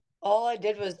happening? All I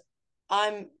did was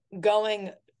I'm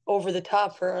going over the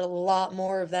top for a lot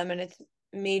more of them, and it's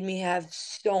made me have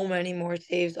so many more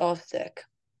saves off stick.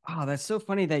 Oh, that's so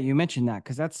funny that you mentioned that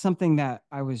because that's something that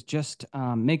I was just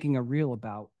making a reel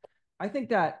about. I think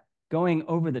that going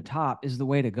over the top is the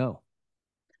way to go.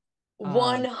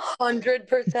 Um,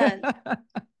 100%.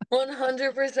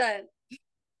 100%.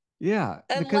 yeah,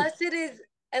 because Unless it is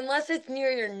unless it's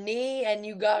near your knee and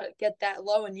you got to get that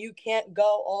low and you can't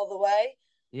go all the way,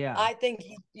 yeah, I think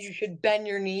you should bend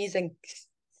your knees and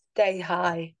stay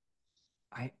high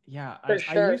for I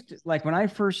sure. used to like when I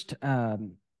first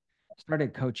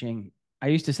started coaching, I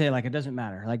used to say like it doesn't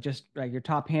matter. Like just like your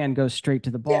top hand goes straight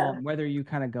to the ball, Yeah. and whether you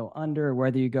kind of go under,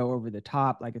 whether you go over the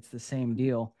top, like it's the same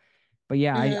deal. But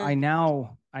yeah, I Hmm.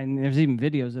 now I there's even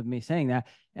videos of me saying that,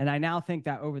 and I now think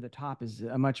that over the top is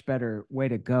a much better way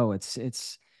to go. It's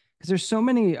because there's so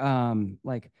many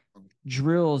like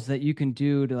drills that you can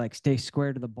do to like stay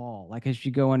square to the ball, like as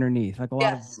you go underneath, like a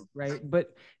lot of Yes. right.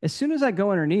 But as soon as I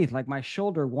go underneath, like my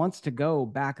shoulder wants to go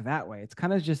back that way. It's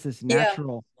kind of just this Yeah.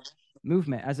 natural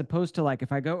movement as opposed to like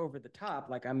if I go over the top,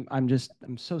 like I'm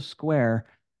so square.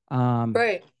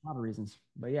 Right. A lot of reasons.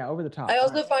 But yeah, over the I top. All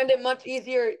right. also find it much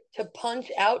easier to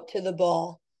punch out to the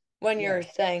ball when you're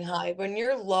Yeah. staying high. When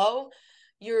you're low,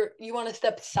 you want to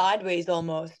step sideways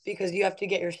almost because you have to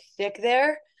get your stick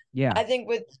there. Yeah. I think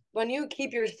with when you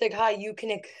keep your stick high, you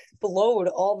can explode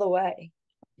all the way.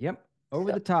 Yep. Over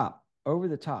So, the top. Over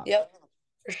the top. yep,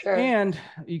 for sure. And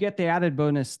you get the added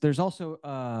bonus. There's also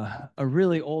a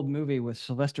really old movie with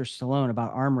Sylvester Stallone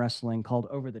about arm wrestling called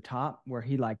Over the Top, where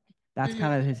he like that's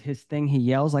kind of Hmm. his thing. He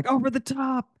yells like over the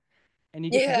top. and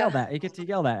you get to yell Yeah, that. You get to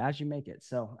yell that as you make it.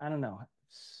 So I don't know.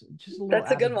 It's just a little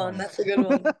that's a good added one. That's bonus. a good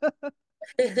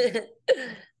one.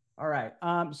 All right.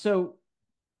 So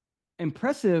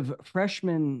impressive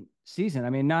freshman season. I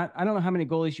mean, not I don't know how many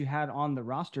goalies you had on the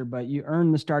roster, but you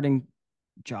earned the starting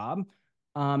job,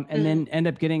 and Mhm. then end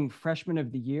up getting freshman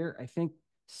of the year. I think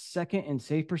second in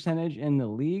save percentage in the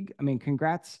league. I mean,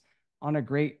 congrats on a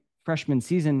great freshman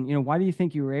season. Why do you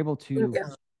think you were able to Yeah.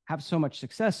 have so much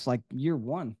success like year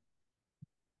one?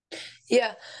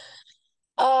 Yeah.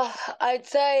 I'd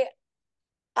say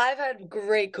I've had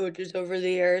great coaches over the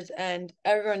years, and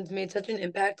everyone's made such an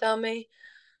impact on me.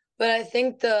 But I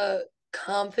think the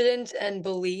confidence and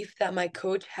belief that my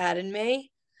coach had in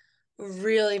me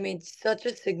really made such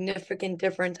a significant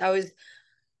difference. I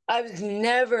was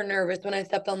never nervous when I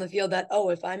stepped on the field that, oh,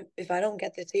 if I don't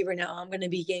get the save right now, I'm gonna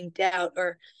be yanked out,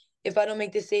 or if I don't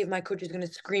make the save, my coach is gonna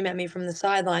scream at me from the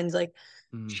sidelines. Like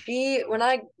Mm, she when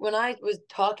I was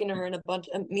talking to her in a bunch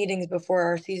of meetings before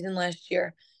our season last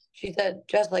year, she said,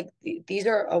 Jess, like these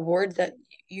are awards that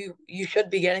you should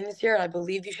be getting this year, and I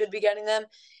believe you should be getting them.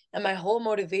 And my whole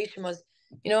motivation was,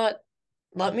 you know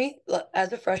what,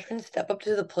 as a freshman, step up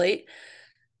to the plate.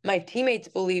 My teammates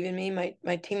believe in me.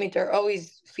 My teammates are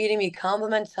always feeding me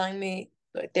compliments, telling me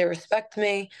like they respect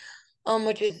me,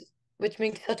 which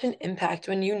makes such an impact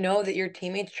when you know that your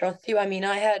teammates trust you. I mean,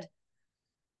 I had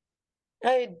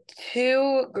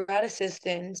two grad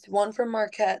assistants, one from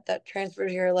Marquette that transferred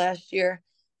here last year,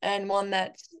 and one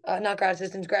that's not grad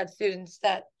assistants, grad students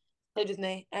that played with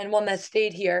me, and one that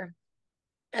stayed here.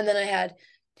 And then I had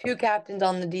two captains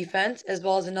on the defense as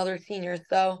well as another senior.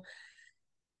 So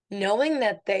knowing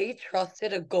that they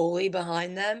trusted a goalie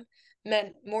behind them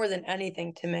meant more than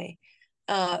anything to me.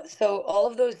 So all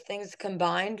of those things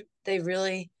combined, they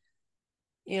really,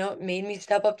 made me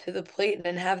step up to the plate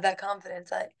and have that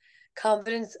confidence,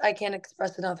 I can't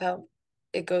express enough how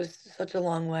it goes such a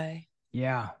long way.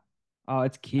 yeah. Oh,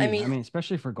 it's I key. I mean, mean,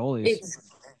 especially for goalies.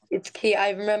 it's key. I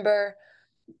remember,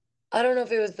 I don't know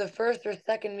if it was the first or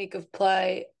second week of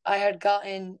play, I had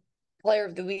gotten player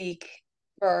of the week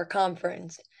for our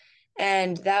conference.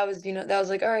 And that was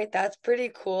like, all right, that's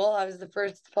pretty cool. I was the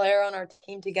first player on our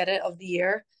team to get it of the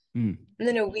year. Mm, And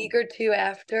then a week or two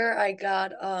after, I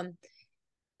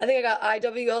think I got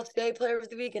IWLCA Player of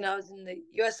the Week, and I was in the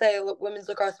USA Women's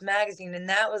Lacrosse magazine, and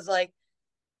that was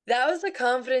a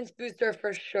confidence booster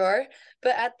for sure.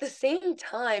 But at the same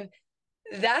time,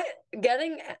 that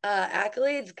getting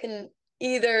accolades can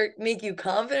either make you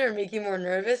confident or make you more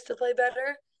nervous to play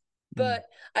better. mm, But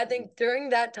I think during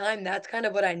that time, that's kind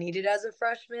of what I needed as a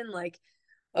freshman. Like,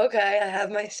 okay, I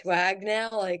have my swag now.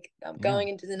 Like, I'm yeah. going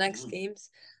into the next games.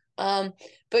 Um,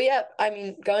 but yeah, I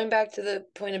mean, going back to the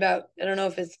point about, I don't know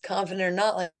if it's confident or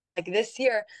not. Like this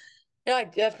year, I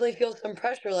definitely feel some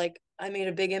pressure. Like, I made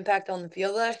a big impact on the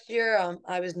field last year.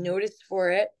 I was noticed for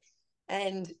it,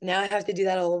 and now I have to do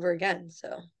that all over again.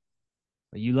 So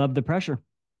But you love the pressure.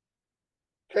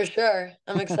 for sure,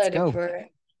 I'm Let's excited go. for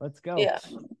it. Let's go. Yeah.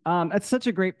 That's such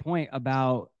a great point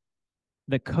about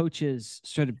the coaches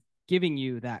sort of giving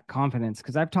you that confidence.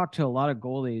 Because I've talked to a lot of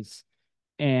goalies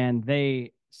and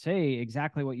they say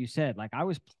exactly what you said. Like I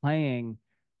was playing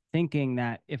thinking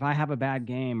that if I have a bad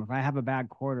game, if I have a bad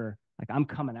quarter, like I'm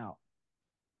coming out.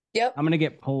 Yep. I'm gonna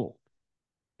get pulled.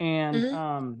 And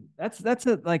Hmm. that's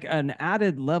a like an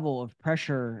added level of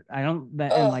pressure. I don't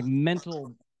that and like Oh,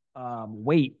 mental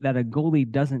weight that a goalie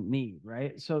doesn't need,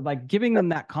 right? So like giving them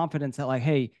that confidence that like,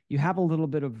 hey, you have a little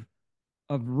bit of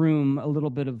room, a little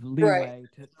bit of right. leeway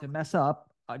to mess up.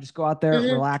 Just go out there,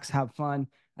 Hmm. relax, have fun.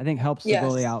 I think helps the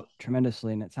goalie Yes. out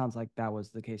tremendously, and it sounds like that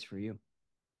was the case for you.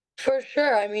 For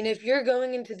sure. I mean, if you're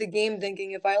going into the game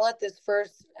thinking if I let this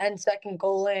first and second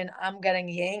goal in, I'm getting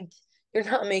yanked, you're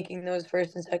not making those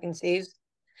first and second saves.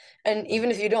 And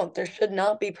even if you don't, there should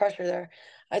not be pressure there.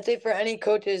 I'd say for any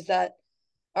coaches that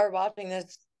are watching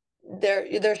this,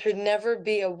 there should never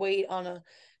be a weight on a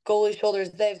goalie's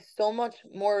shoulders. They have so much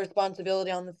more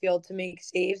responsibility on the field to make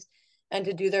saves and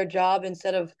to do their job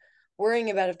instead of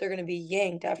worrying about if they're going to be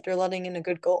yanked after letting in a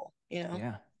good goal, you know?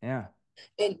 Yeah, yeah,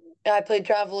 And I played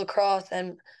travel lacrosse,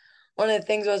 and one of the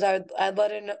things was I'd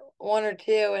let in one or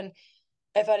two, and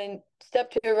if I didn't step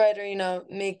to the right or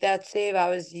make that save, I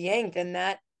was yanked, and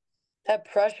that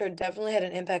pressure definitely had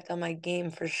an impact on my game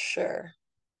for sure.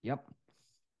 yep.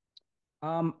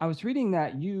 I was reading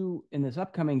that you in this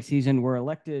upcoming season were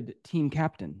elected team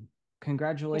captain.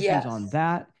 Congratulations on Yes,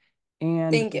 that.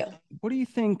 thank And you. what do you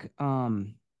think?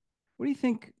 What do you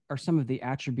think are some of the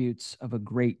attributes of a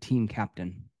great team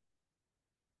captain?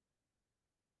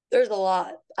 There's a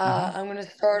lot. Uh-huh. I'm gonna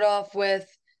start off with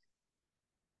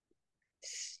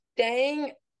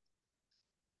staying.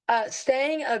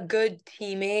 Staying a good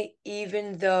teammate,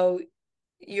 even though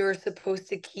you're supposed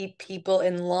to keep people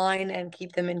in line and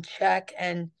keep them in check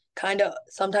and kind of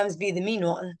sometimes be the mean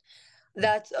one.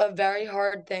 That's a very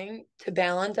hard thing to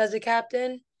balance as a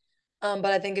captain. But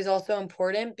I think is also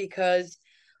important because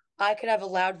I could have a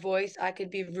loud voice, I could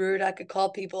be rude, I could call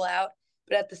people out,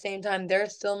 but at the same time, they're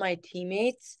still my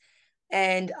teammates,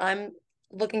 and I'm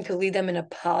looking to lead them in a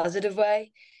positive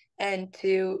way and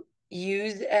to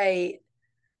use a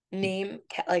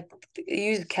like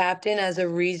use captain as a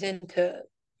reason to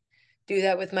do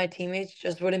that with my teammates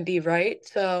just wouldn't be right.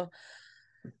 So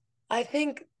I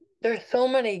think there's so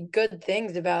many good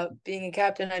things about being a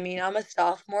captain. I mean, I'm a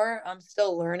sophomore. I'm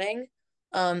still learning.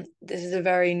 This is a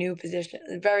very new position,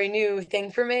 a very new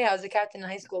thing for me. I was a captain in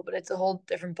high school, but it's a whole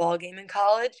different ball game in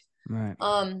college. Right.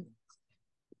 Um,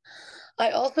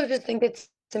 I also just think it's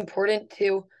important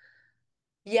to,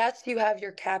 yes, you have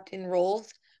your captain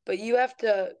roles, but you have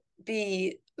to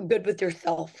be good with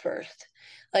yourself first.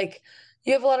 Like,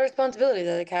 you have a lot of responsibilities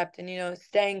as a captain,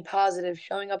 staying positive,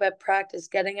 showing up at practice,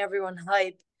 getting everyone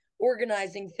hype,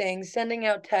 organizing things, sending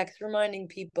out texts, reminding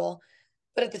people.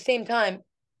 But at the same time,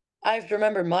 I have to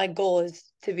remember my goal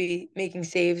is to be making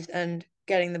saves and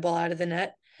getting the ball out of the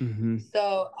net. Mm-hmm.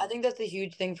 So I think that's a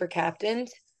huge thing for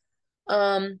captains.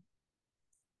 Um,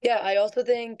 yeah, I also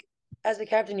think as a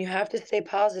captain, you have to stay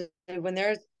positive when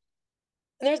there's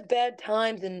bad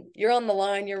times and you're on the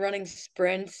line, you're running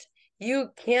sprints. You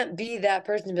can't be that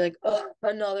person to be like, oh,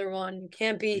 another one. You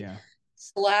can't be Yeah.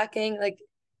 slacking. Like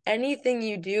anything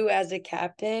you do as a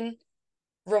captain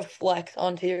reflects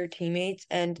onto your teammates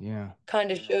and Yeah. kind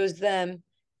of shows them,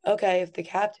 okay, if the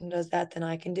captain does that, then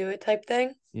I can do it type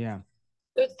thing. Yeah.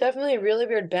 So it's definitely a really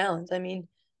weird balance. I mean,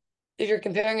 if you're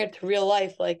comparing it to real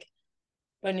life, like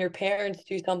when your parents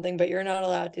do something but you're not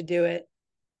allowed to do it,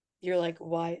 you're like,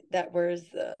 why that where's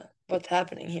the what's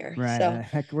happening here? Right. So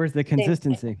Heck, where's the same thing.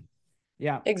 consistency?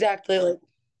 Yeah. Exactly. Like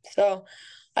so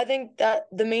I think that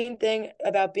the main thing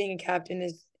about being a captain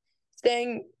is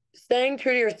staying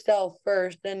true to yourself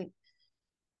first and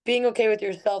being okay with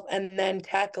yourself and then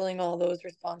tackling all those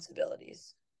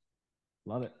responsibilities.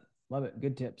 Love it. Love it.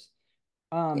 Good tips.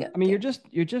 Yeah. I mean,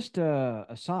 you're just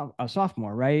a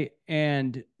sophomore, right?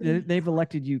 And they've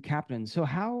elected you captain. So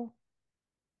how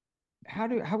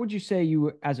would you say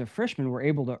you as a freshman were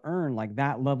able to earn like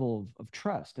that level of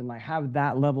trust and like have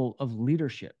that level of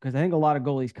leadership? Because I think a lot of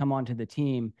goalies come onto the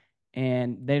team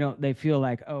and they feel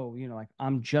like, oh, like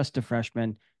I'm just a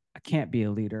freshman, I can't be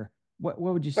a leader. What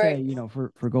would you say, Right.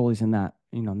 for goalies in that,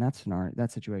 in that scenario,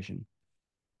 that situation?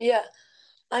 Yeah.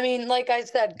 I mean, like I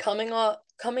said, coming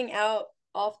out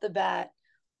off the bat,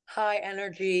 high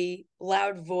energy,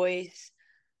 loud voice,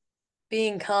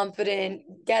 being confident,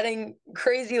 getting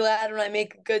crazy loud when I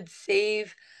make a good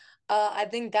save. I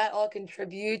think that all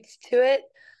contributes to it.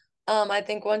 I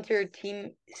think once your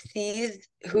team sees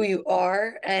who you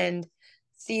are and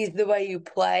sees the way you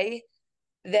play,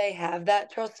 they have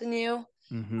that trust in you.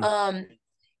 Mm-hmm. Um,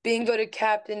 Being voted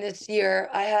captain this year,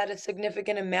 I had a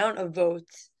significant amount of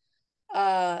votes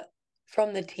uh,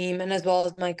 from the team and as well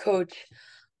as my coach.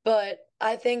 But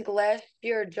I think last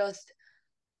year, just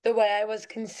the way I was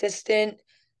consistent,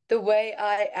 the way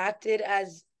I acted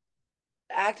as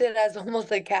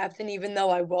almost a captain, even though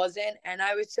I wasn't, and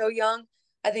I was so young.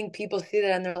 I think people see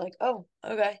that and they're like, "Oh,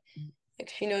 okay, like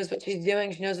she knows what she's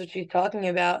doing. She knows what she's talking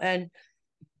about." And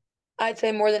I'd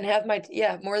say more than half my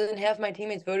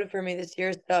teammates voted for me this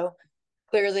year. So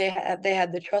clearly, they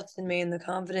had the trust in me and the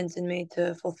confidence in me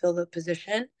to fulfill the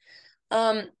position.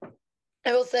 Um,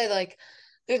 I will say, like,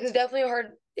 this is definitely a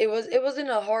hard. It wasn't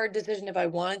a hard decision if I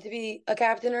wanted to be a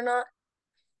captain or not,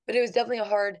 but it was definitely a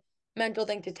hard mental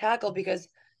thing to tackle because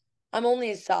I'm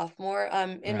only a sophomore.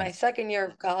 I'm in my Right. second year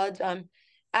of college.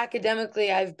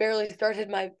 Academically, I've barely started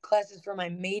my classes for my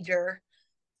major.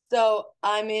 So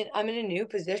I'm in a new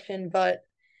position, but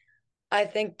I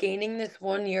think gaining this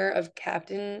 1 year of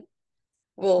captain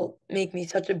will make me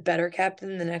such a better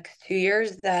captain the next 2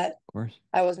 years that Of course.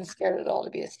 I wasn't scared at all to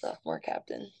be a sophomore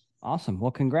captain. Awesome.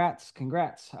 Well, congrats.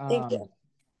 Congrats. Thank you.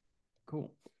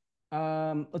 Cool.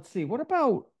 Let's see. What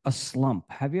about a slump?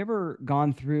 Have you ever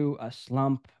gone through a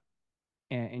slump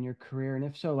in your career? And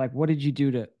if so, like, what did you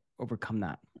do to overcome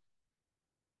that?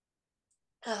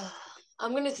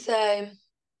 I'm gonna say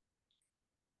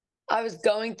I was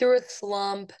going through a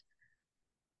slump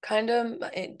kind of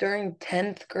during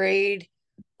 10th grade,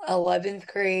 11th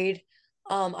grade.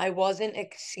 I wasn't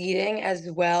exceeding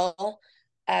as well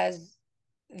as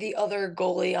the other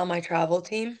goalie on my travel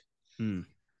team. Hmm.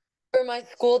 For my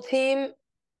school team,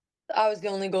 I was the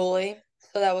only goalie,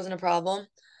 so that wasn't a problem.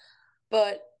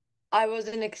 But I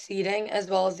wasn't exceeding as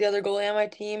well as the other goalie on my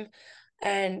team.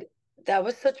 And that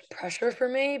was such pressure for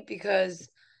me because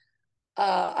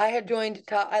I had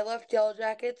I left Yellow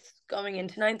Jackets going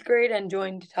into ninth grade and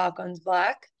joined Top Guns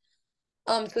Black.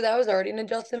 So that was already an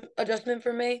adjustment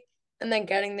for me. And then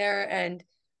getting there and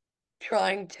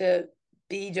trying to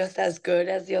be just as good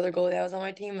as the other goalie that was on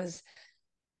my team was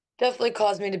definitely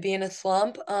caused me to be in a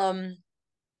slump.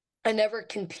 I never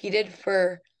competed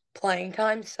for playing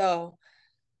time, so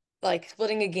like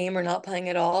splitting a game or not playing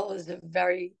at all was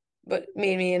what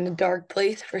made me in a dark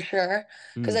place for sure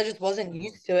because Mm, I just wasn't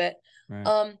used to it. right.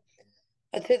 Um,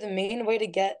 I'd say the main way to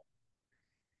get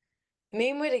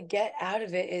out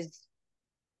of it is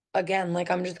again, like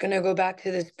I'm just gonna go back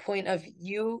to this point of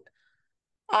you.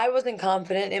 I wasn't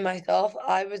confident in myself.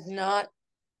 I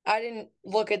didn't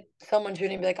look at someone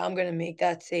shooting and be like, I'm gonna make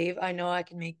that save. I know I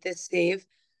can make this save.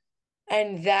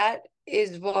 And that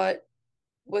is what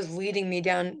was leading me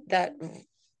down that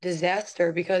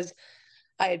disaster because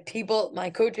I had people, my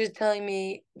coaches telling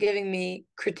me, giving me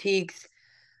critiques,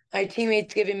 my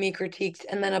teammates giving me critiques,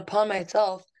 and then upon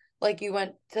myself, like you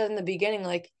said in the beginning,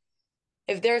 like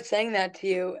if they're saying that to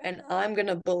you and I'm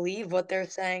gonna believe what they're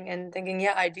saying and thinking,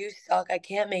 yeah, I do suck, I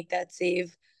can't make that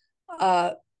save,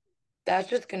 uh, that's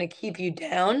just gonna keep you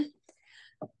down.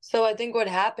 So I think what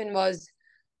happened was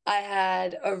I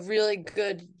had a really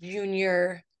good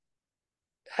junior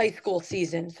high school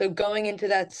season. So going into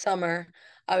that summer,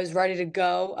 I was ready to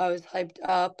go. I was hyped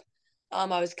up. I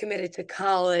was committed to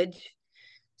college.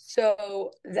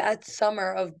 So that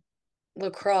summer of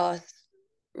lacrosse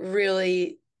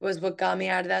really was what got me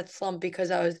out of that slump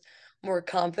because I was more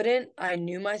confident. I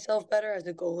knew myself better as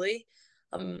a goalie.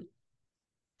 Um,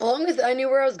 along with I knew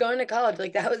where I was going to college.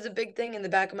 Like that was a big thing in the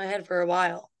back of my head for a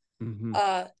while. Mm-hmm.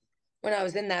 Uh, when I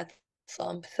was in that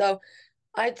slump. So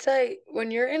I'd say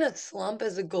when you're in a slump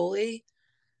as a goalie,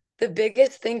 the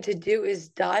biggest thing to do is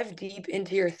dive deep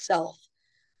into yourself.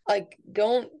 Like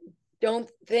don't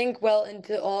think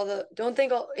don't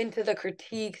think into the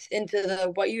critiques, into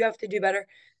the what you have to do better.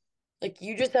 Like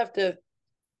you just have to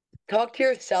talk to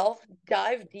yourself,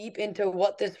 dive deep into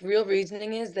what this real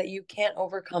reasoning is that you can't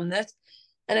overcome this.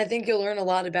 And I think you'll learn a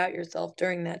lot about yourself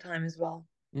during that time as well.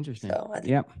 Interesting. So I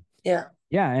think Yeah. yeah.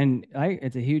 Yeah, and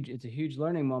it's a huge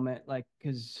learning moment, like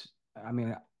because I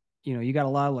mean, you got a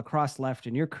lot of lacrosse left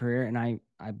in your career, and I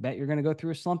bet you're going to go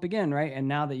through a slump again, right? And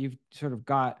now that you've sort of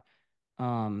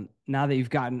now that you've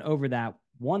gotten over that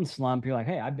one slump, you're like,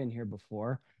 hey, I've been here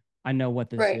before. I know what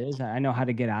this Right. is. I know how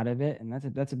to get out of it, and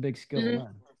that's a big skill to Hmm.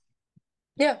 learn.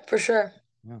 Yeah, for sure.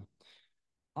 Yeah,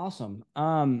 awesome.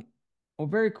 Well,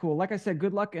 very cool. Like I said,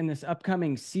 good luck in this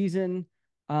upcoming season.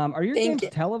 Are your Thank games you.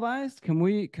 televised? Can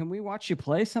we watch you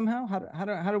play somehow? How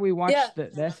do we Yeah. watch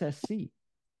the SSC?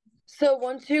 So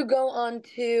once you go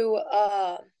onto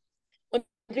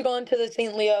the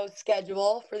St. Leo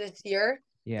schedule for this year,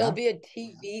 there'll Yeah. be a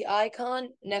TV icon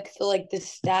next to like the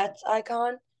stats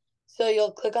icon. So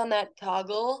you'll click on that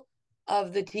toggle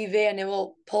of the TV and it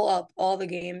will pull up all the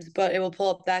games, but it will pull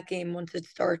up that game once it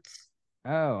starts.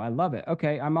 Oh, I love it.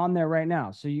 Okay, I'm on there right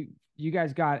now. So you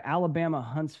guys got Alabama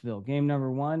Huntsville game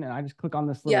number one, and I just click on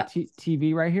this little Yeah.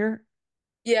 TV right here.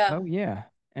 Yeah. Oh yeah,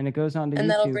 and it goes on to And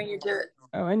that'll YouTube. bring you to it.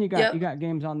 Oh, and you Yep. got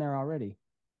games on there already.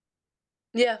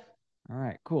 Yeah. All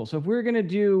right, cool. So if we're gonna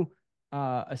do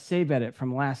a save edit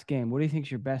from last game, what do you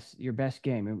think's your best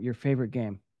game, your favorite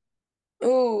game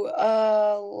Ooh,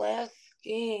 last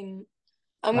game.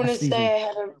 I'm last gonna season?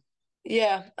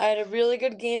 say I had a really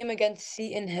good game against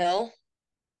Seton Hill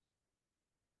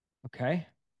Okay,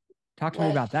 talk to me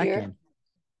about last that year. game.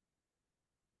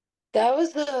 That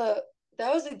was a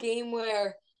that was a game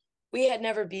where we had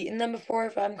never beaten them before,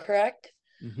 if I'm correct.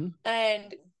 Mm-hmm.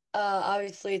 And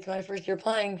obviously it's my first year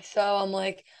playing, so I'm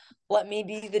like, let me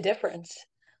be the difference.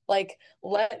 Like,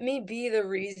 let me be the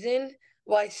reason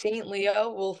why St.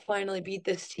 Leo will finally beat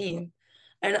this team.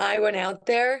 And I went out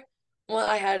there. Well,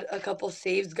 I had a couple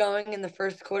saves going in the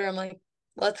first quarter. I'm like,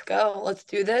 let's go, let's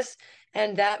do this.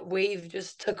 And that wave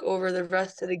just took over the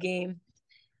rest of the game.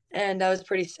 And that was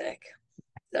pretty sick.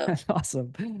 So, That's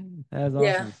awesome. That's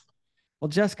yeah. awesome. Well,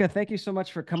 Jessica, thank you so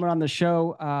much for coming on the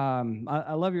show.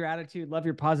 I love your attitude, love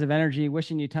your positive energy.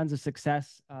 Wishing you tons of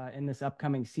success in this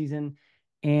upcoming season.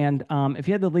 And if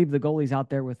you had to leave the goalies out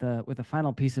there with a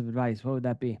final piece of advice, what would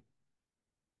that be?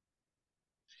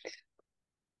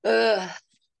 Ugh.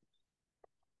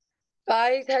 If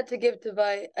I had to give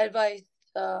advice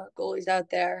to goalies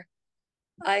out there,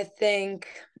 I think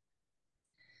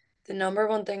the number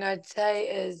one thing I'd say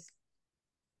is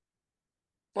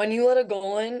when you let a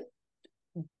goal in,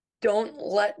 don't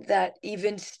let that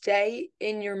even stay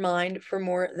in your mind for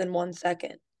more than 1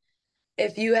 second.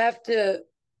 if you have to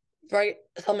write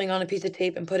something on a piece of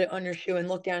tape and put it on your shoe and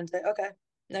look down and say, okay,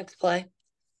 next play,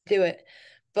 do it.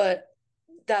 But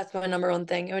that's my number one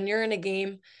thing. When you're in a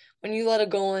game, when you let a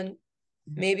goal in,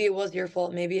 maybe it was your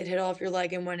fault, maybe it hit off your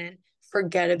leg and went in.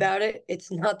 Forget about it.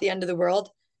 It's not the end of the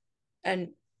world. And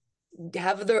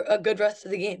have a good rest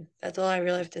of the game. That's all I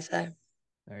really have to say.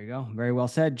 There you go. Very well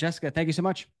said. Jessica, thank you so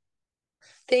much.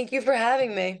 Thank you for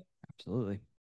having me. Absolutely.